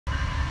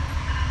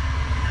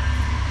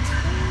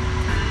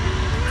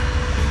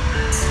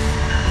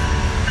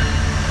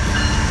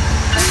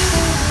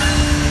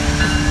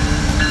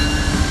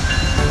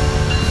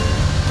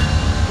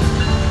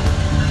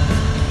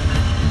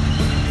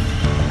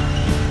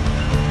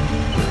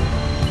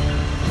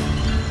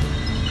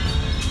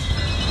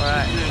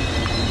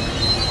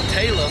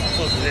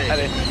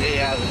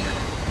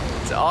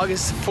It's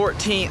August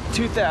 14th,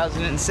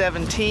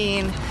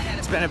 2017.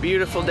 It's been a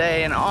beautiful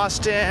day in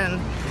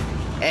Austin,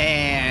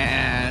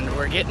 and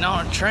we're getting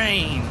on a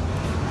train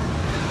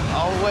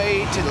all the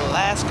way to the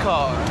last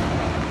car.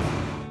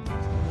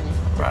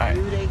 Right,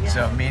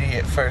 so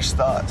immediate first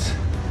thoughts.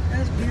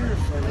 That's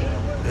beautiful.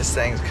 This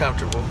thing's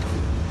comfortable.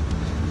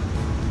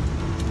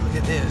 Look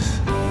at this.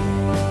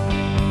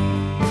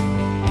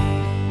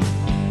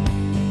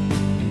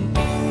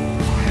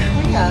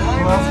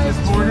 Wells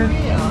just boarded.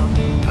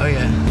 Oh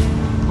yeah.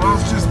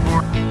 Wells just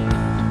boarded.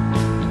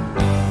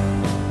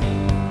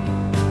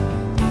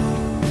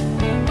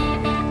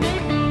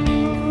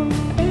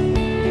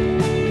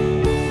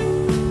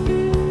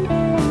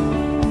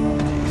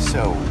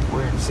 So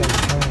we're in San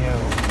Antonio,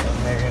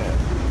 and they're gonna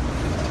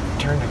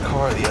turn the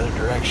car the other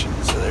direction,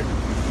 so they're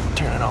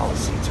turning all the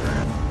seats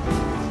around.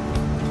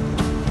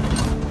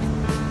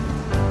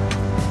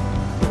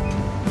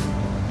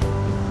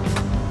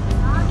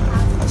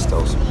 I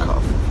stole some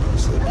coffee from the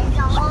sleeping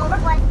spot.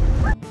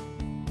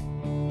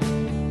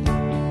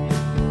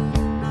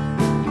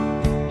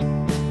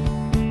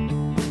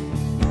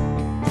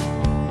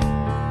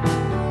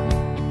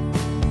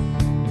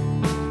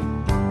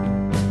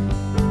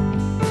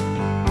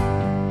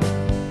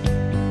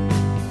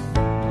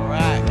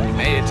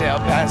 To El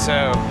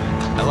Paso.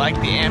 I like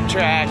the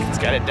Amtrak. It's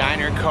got a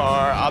diner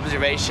car,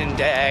 observation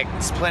deck,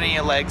 it's plenty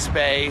of leg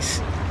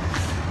space.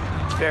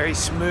 It's very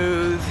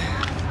smooth,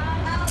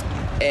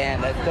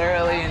 and I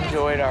thoroughly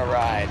enjoyed our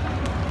ride.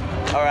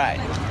 All right,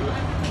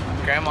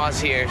 Grandma's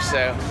here,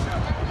 so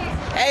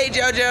hey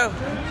JoJo.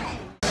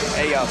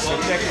 Hey y'all, so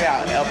check it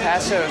out. El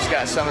Paso's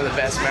got some of the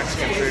best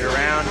Mexican food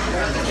around.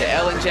 The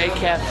L&J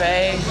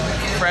Cafe,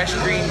 fresh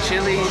green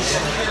chilies.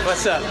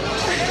 What's up?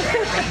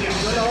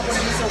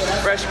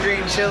 Fresh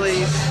green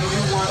chilies.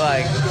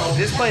 Like,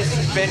 this place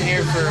has been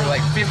here for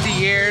like 50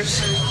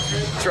 years.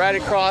 It's right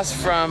across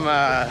from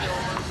the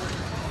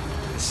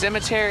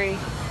cemetery.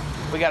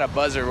 We got a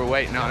buzzer we're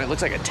waiting on. It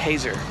looks like a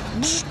taser.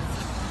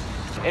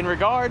 In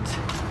regards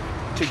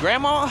to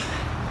Grandma,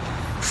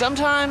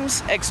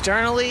 sometimes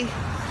externally,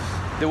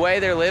 the way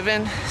they're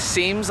living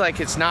seems like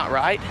it's not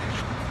right,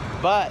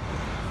 but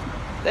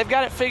they've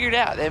got it figured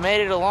out. They made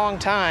it a long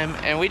time,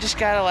 and we just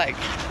gotta like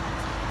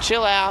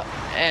chill out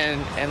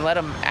and let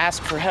them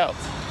ask for help.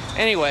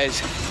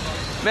 Anyways,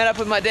 met up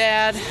with my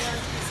dad.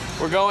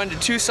 We're going to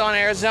Tucson,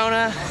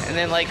 Arizona, and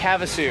then Lake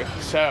Havasu.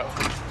 So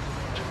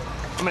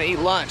I'm gonna eat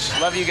lunch.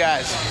 Love you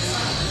guys.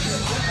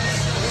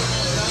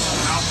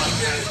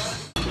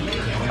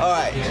 All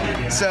right,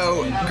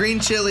 so green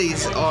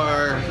chilies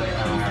are,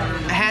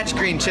 hatch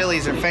green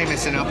chilies are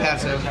famous in El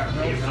Paso.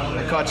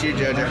 I caught you,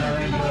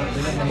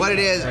 JoJo. What it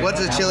is, what's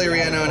a chili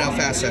relleno in El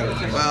Paso?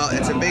 Well,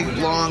 it's a big,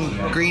 long,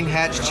 green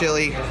hatch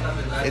chili.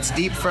 It's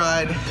deep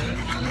fried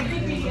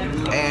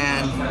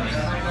and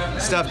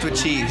stuffed with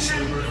cheese.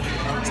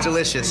 It's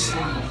delicious.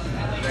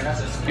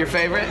 Your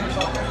favorite?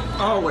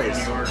 Always.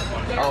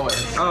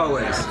 Always.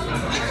 Always.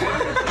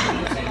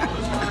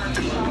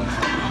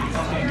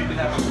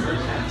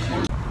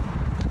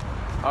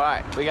 All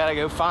right, we gotta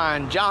go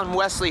find John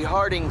Wesley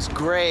Harding's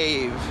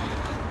grave.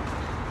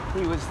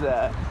 He was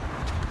the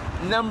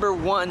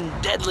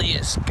 #1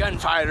 deadliest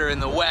gunfighter in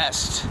the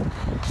West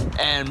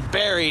and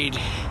buried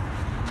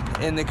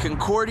in the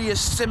Concordia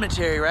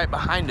Cemetery right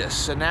behind us.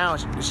 So now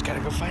we just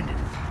gotta go find it.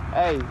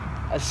 Hey,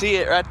 I see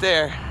it right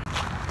there.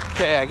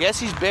 Okay, I guess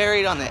he's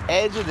buried on the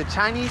edge of the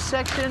Chinese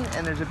section,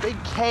 and there's a big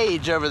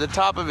cage over the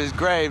top of his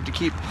grave to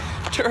keep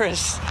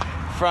tourists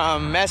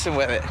from messing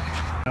with it.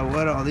 I don't know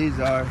what all these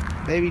are.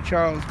 Baby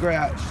Charles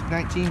Grouch,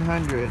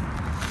 1900.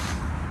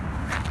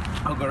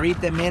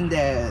 Algarita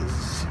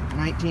Mendez,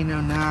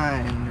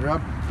 1909.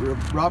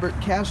 Robert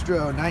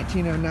Castro,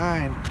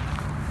 1909.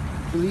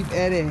 Felipe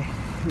Ede.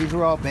 These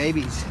were all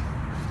babies.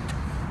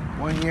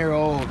 1 year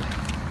old.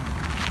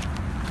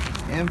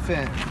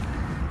 Infant.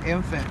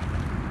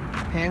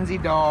 Pansy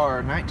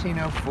Dar,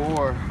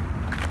 1904.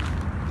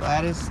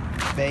 Gladys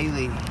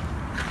Bailey.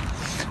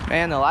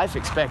 Man, the life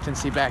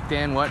expectancy back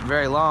then wasn't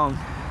very long.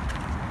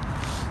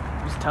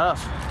 It was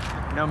tough.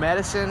 No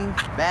medicine,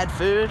 bad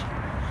food,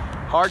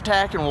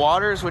 hardtack and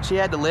water is what you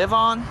had to live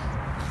on.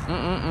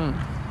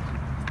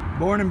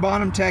 Born in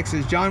Bonham,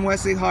 Texas, John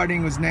Wesley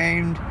Harding was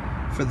named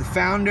for the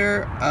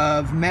founder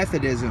of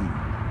Methodism.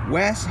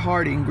 Wes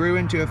Harding grew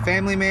into a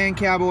family man,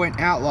 cowboy, and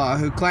outlaw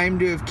who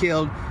claimed to have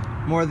killed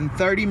more than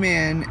 30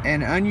 men,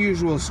 an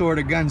unusual sort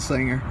of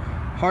gunslinger.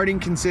 Harding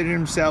considered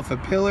himself a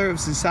pillar of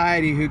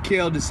society who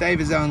killed to save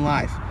his own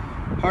life.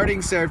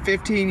 Harding served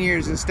 15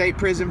 years in state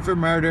prison for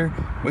murder,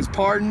 was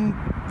pardoned,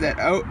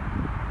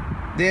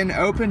 then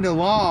opened a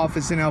law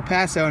office in El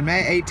Paso in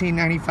May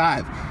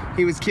 1895.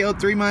 He was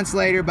killed 3 months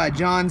later by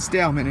John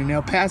Stellman, an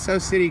El Paso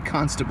City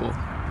constable.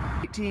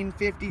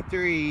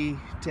 1853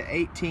 to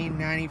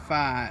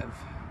 1895.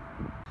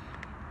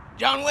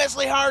 John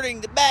Wesley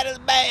Harding, the bad of the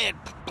bad.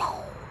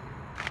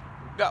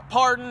 Got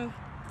pardoned,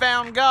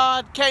 found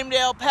God, came to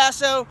El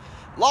Paso,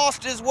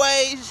 lost his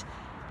ways,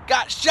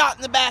 got shot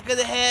in the back of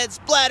the head,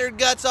 splattered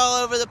guts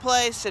all over the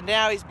place, and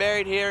now he's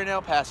buried here in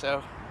El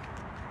Paso.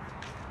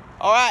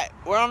 All right,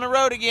 we're on the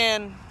road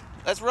again.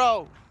 Let's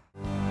roll.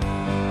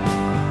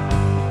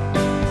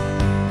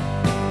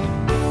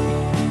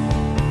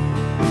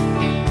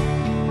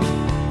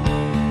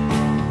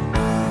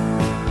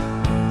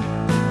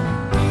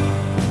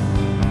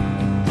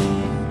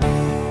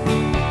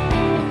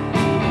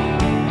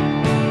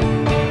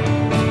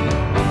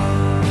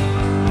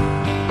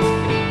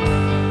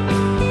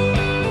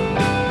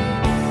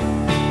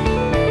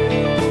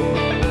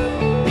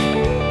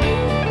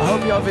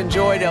 Y'all have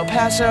enjoyed El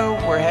Paso.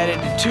 We're headed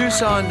to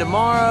Tucson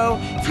tomorrow.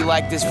 If you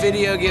like this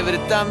video, give it a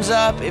thumbs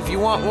up. If you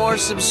want more,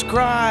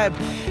 subscribe.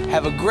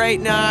 Have a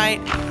great night,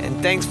 and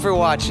thanks for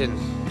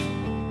watching.